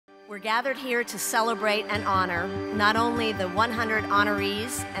We're gathered here to celebrate and honor not only the 100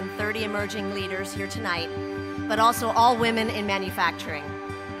 honorees and 30 emerging leaders here tonight, but also all women in manufacturing.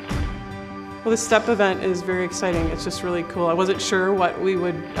 Well, this STEP event is very exciting. It's just really cool. I wasn't sure what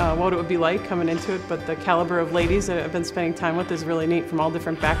it would be like coming into it, but the caliber of ladies that I've been spending time with is really neat, from all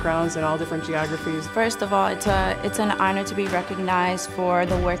different backgrounds and all different geographies. First of all, it's an honor to be recognized for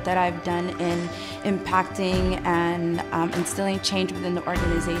the work that I've done in impacting and instilling change within the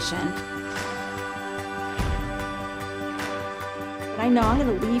organization. I know I'm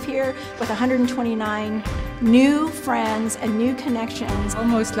going to leave here with 129 new friends and new connections.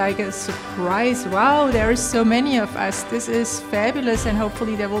 Almost like a surprise. Wow, there are so many of us. This is fabulous, and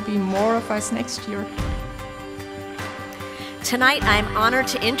hopefully there will be more of us next year. Tonight, I'm honored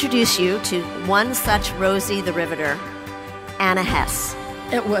to introduce you to one such Rosie the Riveter, Anna Hess.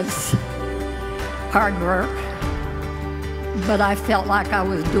 It was hard work, but I felt like I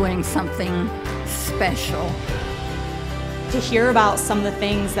was doing something special. To hear about some of the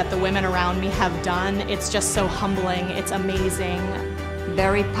things that the women around me have done, it's just so humbling, it's amazing.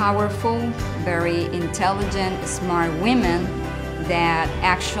 Very powerful, very intelligent, smart women that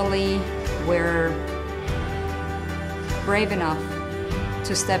actually were brave enough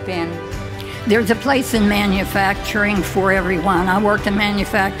to step in. There's a place in manufacturing for everyone. I worked in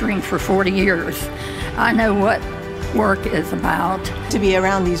manufacturing for 40 years. I know what work is about. To be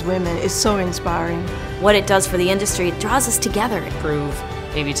around these women is so inspiring. What it does for the industry, it draws us together. Prove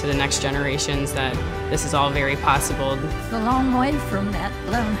maybe to the next generations that this is all very possible. It's a long way from that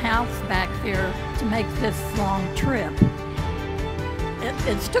lone house back there to make this long trip.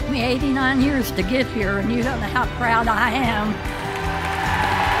 It's took me 89 years to get here, and you don't know how proud I am.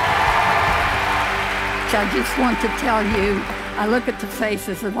 I just want to tell you, I look at the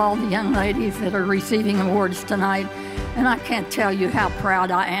faces of all the young ladies that are receiving awards tonight, and I can't tell you how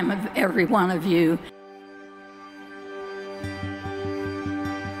proud I am of every one of you.